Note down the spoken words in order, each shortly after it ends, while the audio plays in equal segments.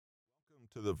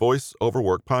to the Voice Over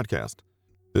Work podcast.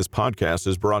 This podcast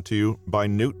is brought to you by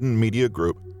Newton Media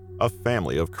Group, a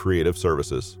family of creative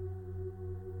services.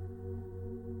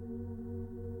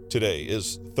 Today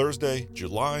is Thursday,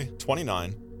 July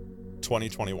 29,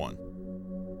 2021.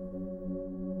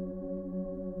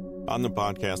 On the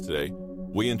podcast today,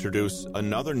 we introduce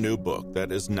another new book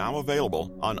that is now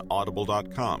available on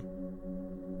Audible.com.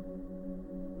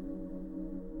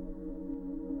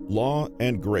 Law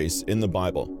and Grace in the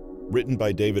Bible, written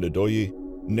by David Adoyi,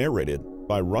 narrated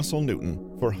by Russell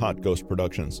Newton for Hot Ghost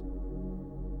Productions.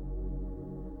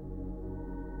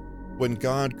 When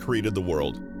God created the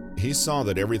world, He saw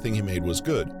that everything He made was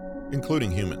good,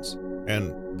 including humans,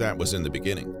 and that was in the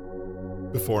beginning.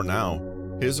 Before now,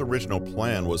 His original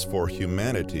plan was for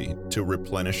humanity to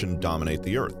replenish and dominate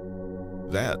the earth.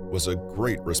 That was a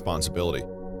great responsibility.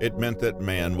 It meant that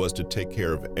man was to take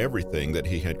care of everything that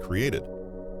He had created.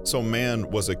 So man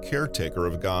was a caretaker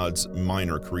of God's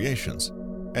minor creations.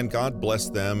 And God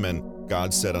blessed them, and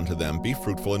God said unto them, Be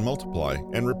fruitful and multiply,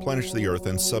 and replenish the earth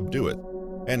and subdue it,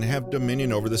 and have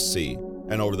dominion over the sea,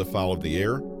 and over the fowl of the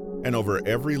air, and over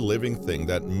every living thing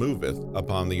that moveth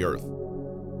upon the earth.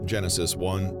 Genesis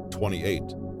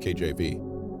 1:28, KJV.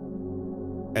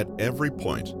 At every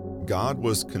point, God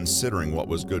was considering what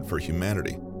was good for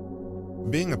humanity.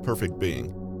 Being a perfect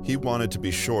being, He wanted to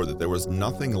be sure that there was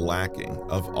nothing lacking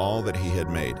of all that He had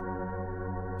made.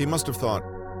 He must have thought,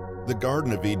 the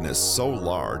Garden of Eden is so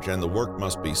large and the work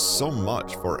must be so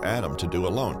much for Adam to do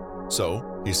alone. So,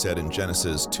 He said in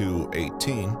Genesis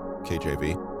 2:18,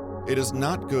 KJV, It is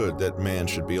not good that man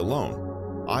should be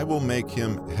alone. I will make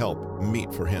him help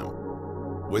meet for him.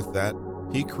 With that,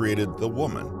 He created the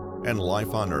woman, and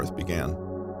life on earth began.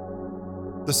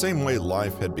 The same way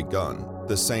life had begun,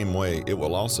 the same way it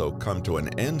will also come to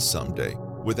an end someday,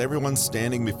 with everyone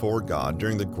standing before God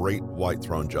during the great white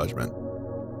throne judgment.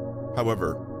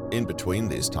 However, in between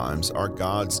these times are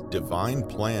God's divine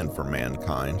plan for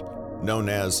mankind, known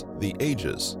as the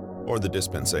ages or the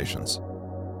dispensations.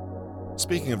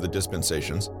 Speaking of the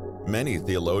dispensations, many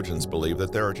theologians believe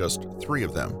that there are just 3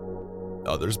 of them.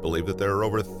 Others believe that there are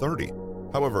over 30.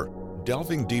 However,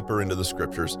 delving deeper into the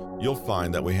scriptures, you'll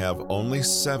find that we have only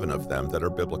 7 of them that are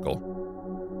biblical.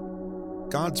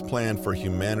 God's plan for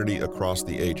humanity across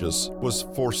the ages was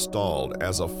forestalled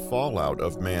as a fallout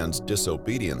of man's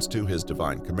disobedience to His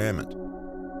divine commandment.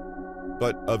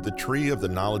 But of the tree of the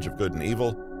knowledge of good and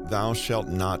evil, thou shalt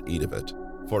not eat of it,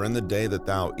 for in the day that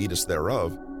thou eatest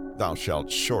thereof, thou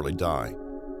shalt surely die.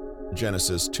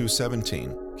 Genesis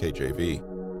 2:17, KJV.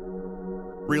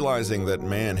 Realizing that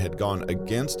man had gone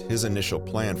against his initial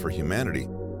plan for humanity,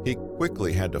 He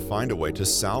quickly had to find a way to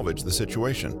salvage the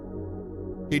situation.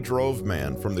 He drove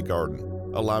man from the garden,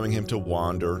 allowing him to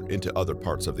wander into other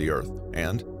parts of the earth,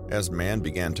 and as man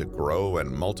began to grow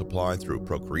and multiply through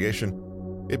procreation,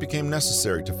 it became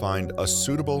necessary to find a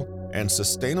suitable and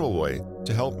sustainable way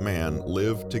to help man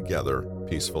live together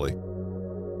peacefully.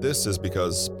 This is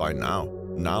because, by now,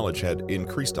 knowledge had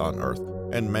increased on earth,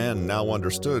 and man now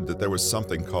understood that there was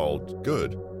something called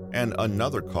good and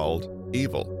another called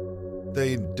evil.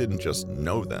 They didn't just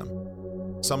know them.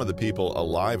 Some of the people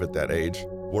alive at that age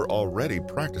were already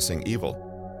practicing evil.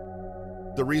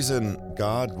 The reason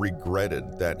God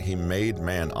regretted that He made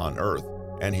man on earth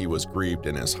and He was grieved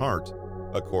in His heart,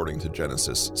 according to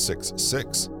Genesis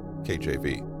 6:6,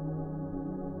 KJV.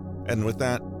 And with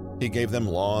that, He gave them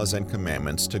laws and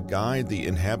commandments to guide the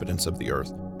inhabitants of the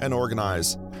earth and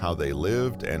organize how they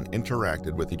lived and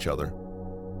interacted with each other.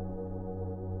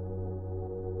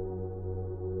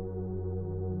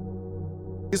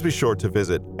 Please be sure to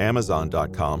visit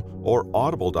Amazon.com or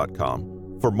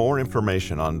Audible.com for more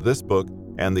information on this book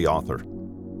and the author.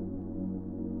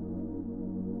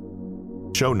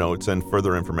 Show notes and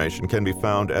further information can be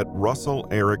found at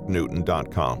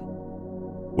RussellEricNewton.com.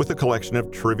 With a collection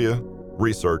of trivia,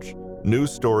 research,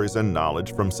 news stories, and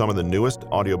knowledge from some of the newest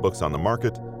audiobooks on the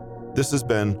market, this has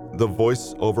been the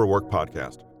Voice Over Work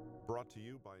podcast.